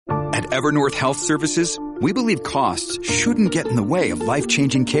At Evernorth Health Services, we believe costs shouldn't get in the way of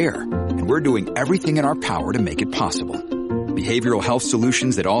life-changing care, and we're doing everything in our power to make it possible. Behavioral health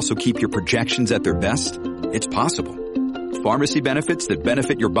solutions that also keep your projections at their best? It's possible. Pharmacy benefits that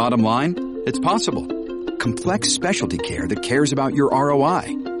benefit your bottom line? It's possible. Complex specialty care that cares about your ROI?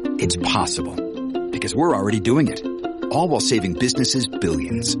 It's possible. Because we're already doing it. All while saving businesses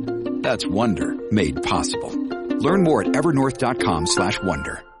billions. That's Wonder made possible. Learn more at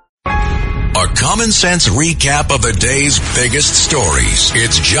evernorth.com/wonder. A common sense recap of the day's biggest stories.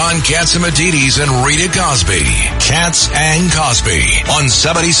 It's John Catsimatidis and Rita Cosby. Katz and Cosby on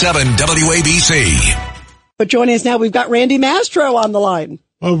 77 WABC. But joining us now, we've got Randy Mastro on the line.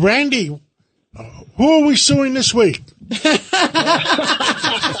 Oh, Randy, who are we suing this week?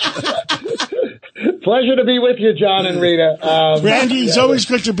 Pleasure to be with you, John and Rita. Randy, it's always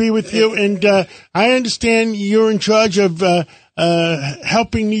good to be with you. And I understand you're in charge of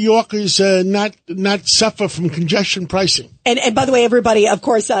helping New Yorkers not suffer from congestion pricing. And by the way, everybody, of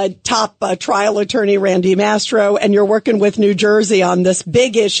course, top trial attorney Randy Mastro, and you're working with New Jersey on this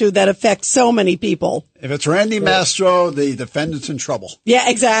big issue that affects so many people. If it's Randy Mastro, the defendant's in trouble. Yeah,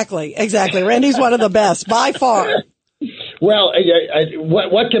 exactly. Randy's one of the best, by far. Well,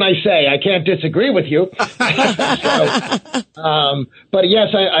 what can I say? I can't disagree with you. But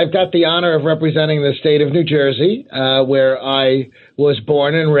yes, I've got the honor of representing the state of New Jersey, where I was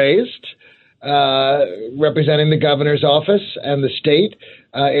born and raised, representing the governor's office and the state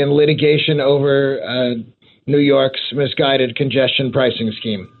in litigation over New York's misguided congestion pricing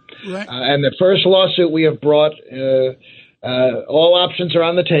scheme. Right. And the first lawsuit we have brought, all options are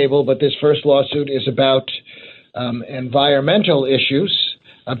on the table, but this first lawsuit is about environmental issues,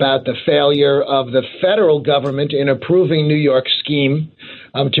 about the failure of the federal government in approving New York's scheme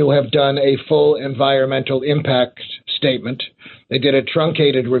to have done a full environmental impact statement. They did a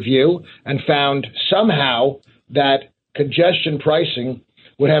truncated review and found somehow that congestion pricing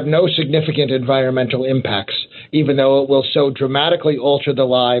would have no significant environmental impacts, even though it will so dramatically alter the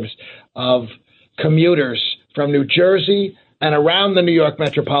lives of commuters from New Jersey and around the New York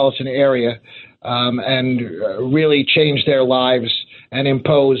metropolitan area, and really change their lives and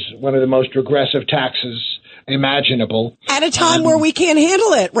impose one of the most regressive taxes imaginable. At a time where we can't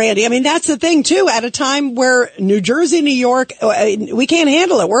handle it, Randy. I mean, that's the thing, too. At a time where New Jersey, New York, we can't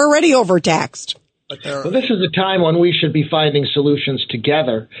handle it. We're already overtaxed. Well, this is a time when we should be finding solutions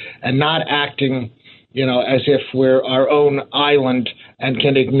together and not acting, as if we're our own island and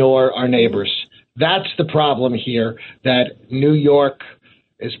can ignore our neighbors. That's the problem here, that New York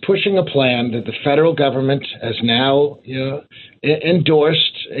is pushing a plan that the federal government has now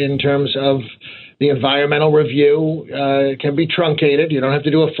endorsed in terms of the environmental review. Can be truncated. You don't have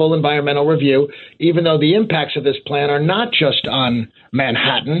to do a full environmental review, even though the impacts of this plan are not just on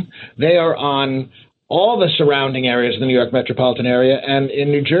Manhattan. They are on all the surrounding areas of the New York metropolitan area, and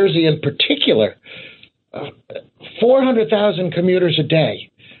in New Jersey in particular, 400,000 commuters a day,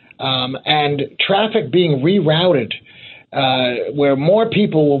 and traffic being rerouted, where more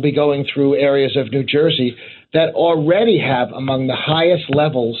people will be going through areas of New Jersey that already have among the highest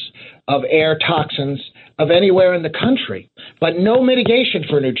levels of air toxins of anywhere in the country, but no mitigation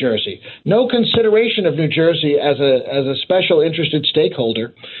for New Jersey, no consideration of New Jersey as a special interested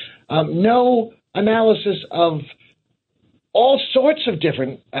stakeholder, no analysis of all sorts of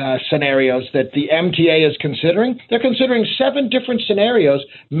different scenarios that the MTA is considering. They're considering 7 different scenarios.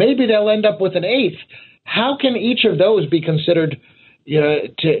 Maybe they'll end up with an 8th. How can each of those be considered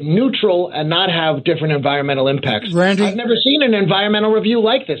to neutral and not have different environmental impacts? Randy, I've never seen an environmental review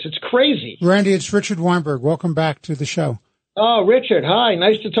like this. It's crazy. Randy, it's Richard Weinberg. Welcome back to the show. Oh, Richard, hi.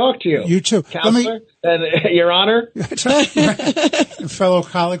 Nice to talk to you. You too. Counselor, Your Honor. Fellow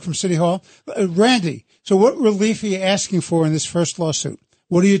colleague from City Hall. Randy, so what relief are you asking for in this first lawsuit?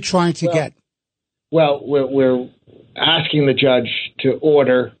 What are you trying to get? Well, we're asking the judge to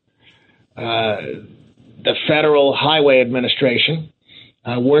order the Federal Highway Administration,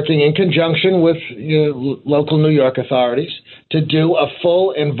 working in conjunction with local New York authorities, to do a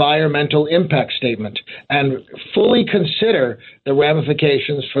full environmental impact statement and fully consider the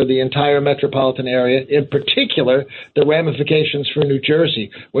ramifications for the entire metropolitan area, in particular, the ramifications for New Jersey,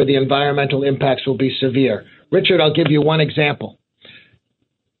 where the environmental impacts will be severe. Richard, I'll give you one example.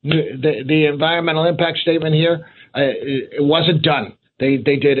 The environmental impact statement here, it wasn't done. They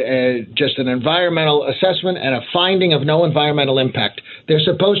did just an environmental assessment and a finding of no environmental impact. They're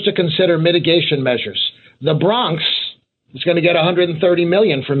supposed to consider mitigation measures. The Bronx is going to get $130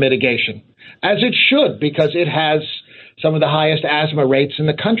 million for mitigation, as it should, because it has some of the highest asthma rates in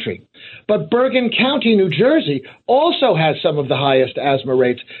the country. But Bergen County, New Jersey, also has some of the highest asthma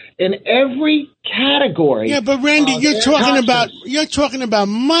rates in every category. Yeah, but Randy, you're talking about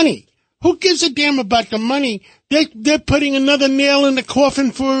money. Who gives a damn about the money? They're putting another nail in the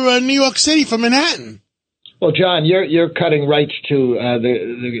coffin for New York City, for Manhattan. Well, John, you're cutting right to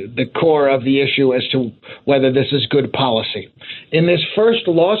the core of the issue as to whether this is good policy. In this first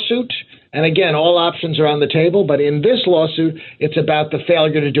lawsuit, and again, all options are on the table, but in this lawsuit, it's about the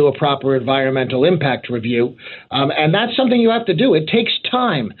failure to do a proper environmental impact review. And that's something you have to do. It takes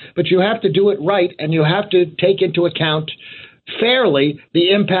time, but you have to do it right, and you have to take into account fairly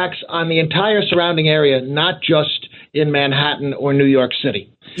the impacts on the entire surrounding area, not just in Manhattan or New York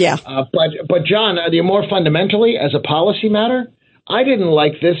City. Yeah. But John, more fundamentally, as a policy matter, I didn't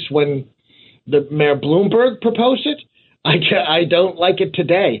like this when the Mayor Bloomberg proposed it. I don't like it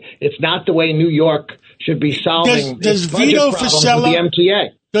today. It's not the way New York should be solving its budget problems with the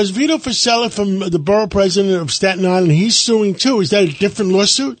MTA. Does Vito Fossella from the borough president of Staten Island, he's suing too? Is that a different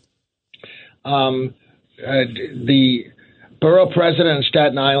lawsuit? The borough president of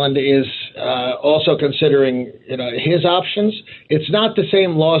Staten Island is also considering his options. It's not the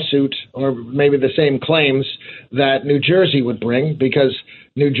same lawsuit or maybe the same claims that New Jersey would bring, because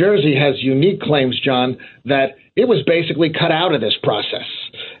New Jersey has unique claims, John, that it was basically cut out of this process.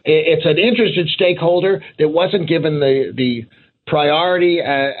 It's an interested stakeholder that wasn't given the priority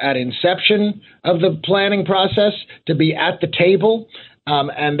at inception of the planning process to be at the table,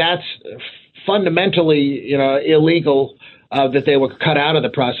 and that's fundamentally illegal. That they were cut out of the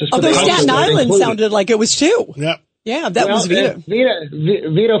process. Although Staten Island sounded like it was too. Yep. Yeah, that was Vito.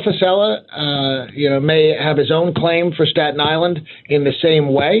 Vito Fossella, may have his own claim for Staten Island in the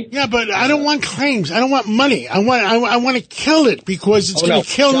same way. Yeah, but I don't want claims. I don't want money. I want to kill it because it's going to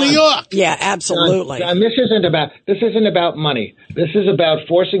kill New York. Yeah, absolutely. John, this isn't about money. This is about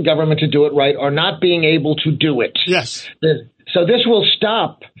forcing government to do it right or not being able to do it. Yes. So this will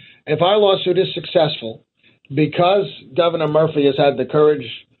stop if our lawsuit is successful, because Governor Murphy has had the courage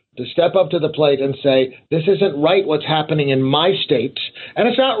to step up to the plate and say, this isn't right what's happening in my state, and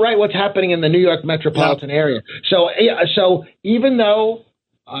it's not right what's happening in the New York metropolitan area. So even though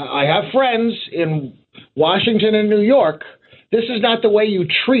I have friends in Washington and New York, this is not the way you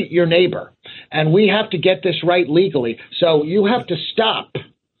treat your neighbor, and we have to get this right legally. So you have to stop.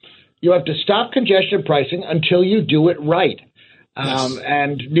 You have to stop congestion pricing until you do it right.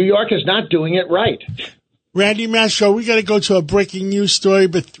 And New York is not doing it right. Randy Mastro, we got to go to a breaking news story,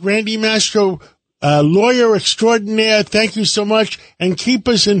 but Randy Mastro, lawyer extraordinaire, thank you so much, and keep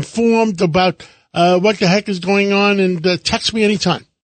us informed about what the heck is going on, and text me anytime.